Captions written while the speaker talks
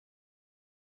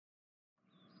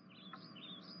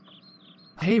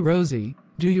Hey Rosie,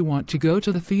 do you want to go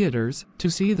to the theaters to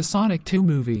see the Sonic 2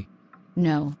 movie?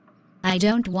 No. I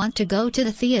don't want to go to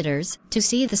the theaters to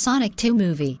see the Sonic 2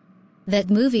 movie.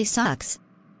 That movie sucks.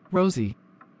 Rosie,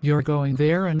 you're going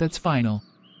there and that's final.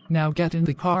 Now get in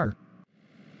the car.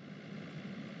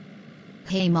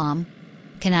 Hey Mom.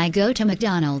 Can I go to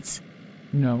McDonald's?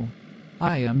 No.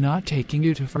 I am not taking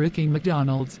you to freaking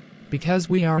McDonald's, because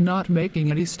we are not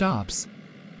making any stops.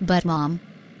 But Mom,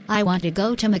 I want to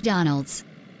go to McDonald's.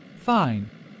 Fine.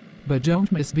 But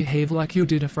don't misbehave like you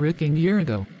did a freaking year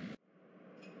ago.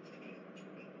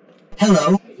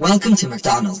 Hello, welcome to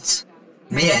McDonald's.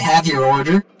 May I have your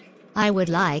order? I would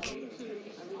like.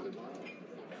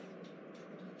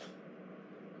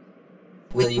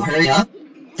 Will you hurry up?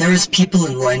 There is people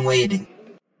in line waiting.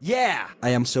 Yeah! I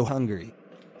am so hungry.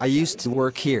 I used to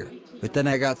work here, but then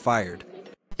I got fired.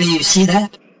 Do you see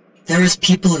that? There is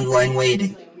people in line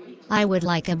waiting. I would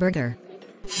like a burger.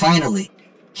 Finally.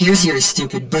 Here's your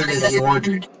stupid burger that you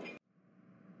ordered.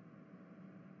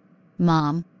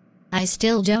 Mom, I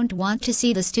still don't want to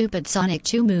see the stupid Sonic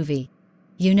 2 movie.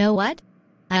 You know what?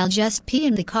 I'll just pee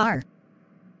in the car.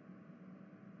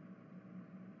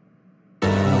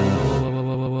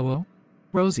 Whoa.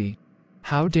 Rosie,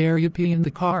 how dare you pee in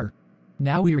the car?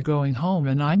 Now we're going home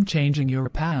and I'm changing your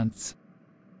pants.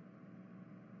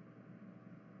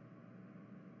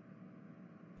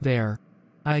 There.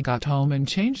 I got home and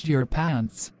changed your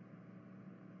pants.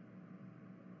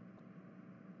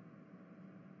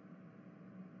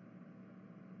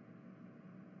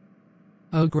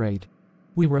 Oh great.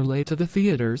 We were late to the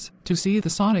theaters to see the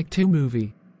Sonic 2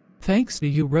 movie. Thanks to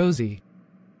you, Rosie.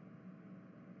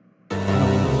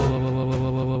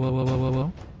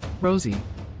 Whoa. Rosie,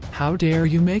 how dare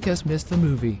you make us miss the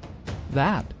movie?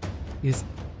 That is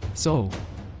so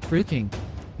freaking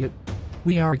it.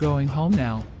 We are going home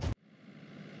now.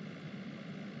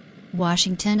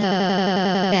 Washington,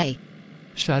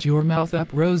 Shut your mouth up,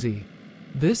 Rosie.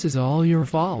 This is all your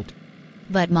fault.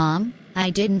 But Mom, I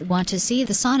didn't want to see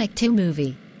the Sonic 2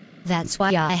 movie. That's why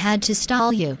I had to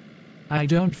stall you. I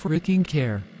don't freaking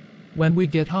care. When we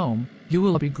get home, you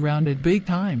will be grounded big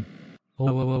time.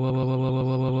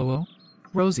 Whoa.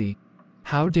 Rosie,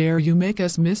 how dare you make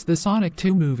us miss the Sonic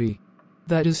 2 movie?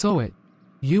 That is so it.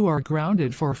 You are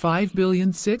grounded for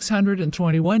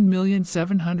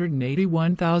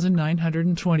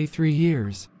 5,621,781,923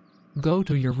 years. Go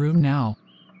to your room now.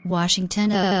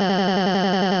 Washington,